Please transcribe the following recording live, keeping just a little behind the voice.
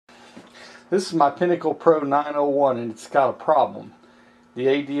This is my Pinnicle Pro 901 and it's got a problem. The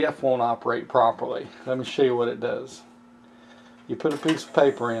ADF won't operate properly. Let me show you what it does. You put a piece of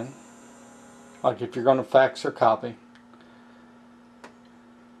paper in, like if you're going to fax or copy.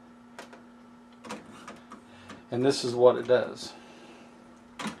 And this is what it does.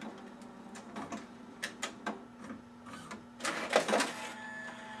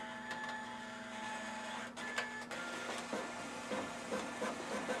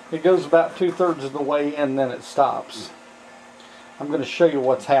 It goes about 2/3 of the way in, then it stops. I'm going to show you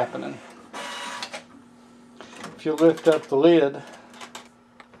what's happening. If you lift up the lid,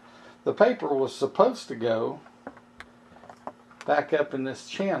 the paper was supposed to go back up in this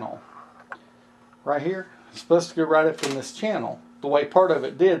channel. Right here, it's supposed to go right up in this channel. The way part of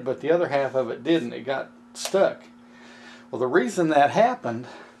it did, but the other half of it didn't. It got stuck. Well, the reason that happened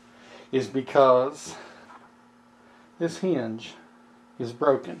is because this hinge is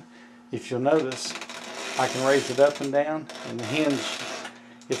broken. If you'll notice, I can raise it up and down, and the hinge,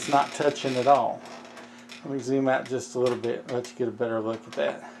 it's not touching at all. Let me zoom out just a little bit, let you get a better look at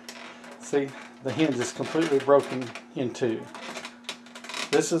that. See, the hinge is completely broken in two.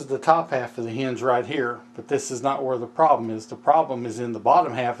 This is the top half of the hinge right here, but this is not where the problem is. The problem is in the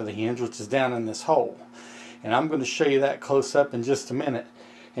bottom half of the hinge, which is down in this hole. And I'm going to show you that close up in just a minute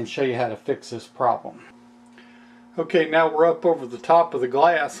and show you how to fix this problem. Okay, now we're up over the top of the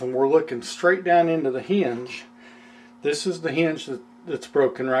glass and we're looking straight down into the hinge. This is the hinge that's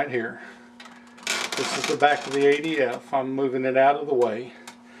broken right here. This is the back of the ADF. I'm moving it out of the way.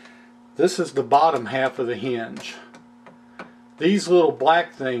 This is the bottom half of the hinge. These little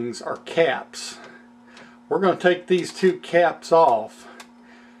black things are caps. We're going to take these two caps off,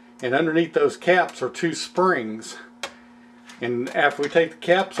 and underneath those caps are two springs. And after we take the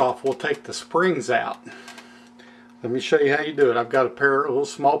caps off, we'll take the springs out. Let me show you how you do it. I've got a little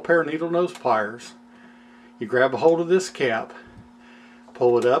small pair of needle nose pliers. You grab a hold of this cap,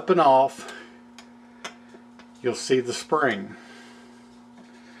 pull it up and off. You'll see the spring.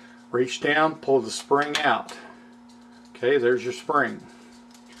 Reach down, pull the spring out. Okay, there's your spring.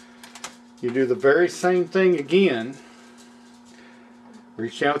 You do the very same thing again.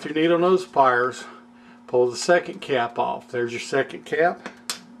 Reach down with your needle nose pliers, pull the second cap off. There's your second cap.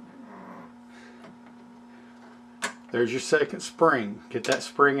 There's your second spring. Get that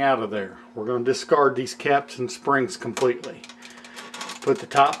spring out of there. We're going to discard these caps and springs completely. Put the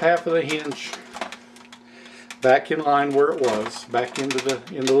top half of the hinge back in line where it was, back into the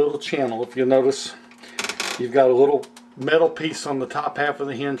little channel. If you'll notice, you've got a little metal piece on the top half of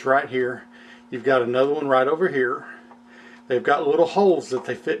the hinge right here. You've got another one right over here. They've got little holes that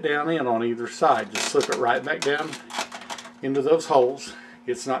they fit down in on either side. Just slip it right back down into those holes.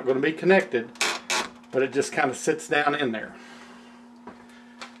 It's not going to be connected, but it just kind of sits down in there.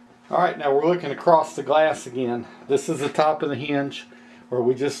 Alright, now we're looking across the glass again. This is the top of the hinge where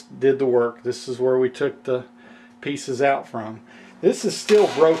we just did the work. This is where we took the pieces out from. This is still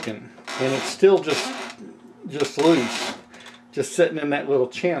broken, and it's still just loose, just sitting in that little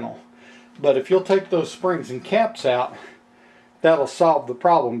channel. But if you'll take those springs and caps out, that'll solve the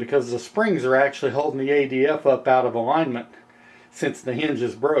problem, because the springs are actually holding the ADF up out of alignment since the hinge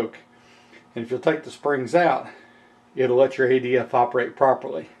is broke. And if you'll take the springs out, it'll let your ADF operate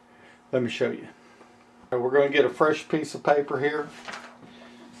properly. Let me show you. We're going to get a fresh piece of paper here.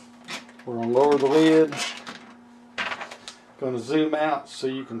 We're going to lower the lid. Going to zoom out so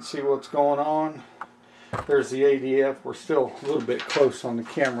you can see what's going on. There's the ADF. We're still a little bit close on the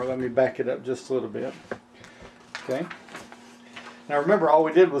camera. Let me back it up just a little bit. Okay. Now remember, all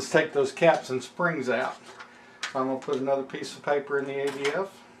we did was take those caps and springs out. So I'm going to put another piece of paper in the ADF.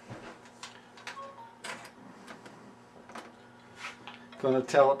 Going to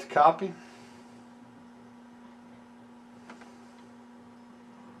tell it to copy.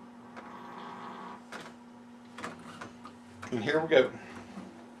 And here we go.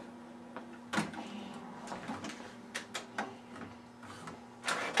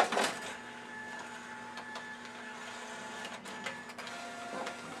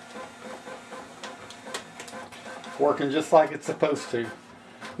 Working just like it's supposed to.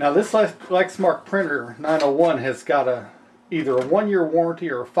 Now this Lexmark printer 901 has got either a 1-year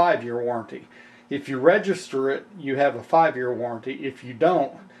warranty or a 5-year warranty. If you register it, you have a 5-year warranty. If you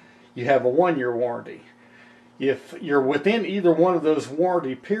don't, you have a 1-year warranty. If you're within either one of those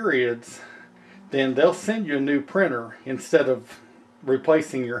warranty periods, then they'll send you a new printer instead of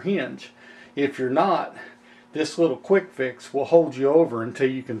replacing your hinge. If you're not, this little quick fix will hold you over until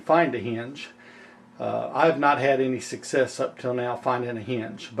you can find a hinge. I've not had any success up till now finding a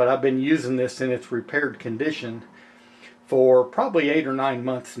hinge, but I've been using this in its repaired condition for probably 8 or 9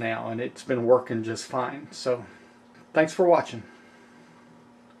 months now, and it's been working just fine. So thanks for watching.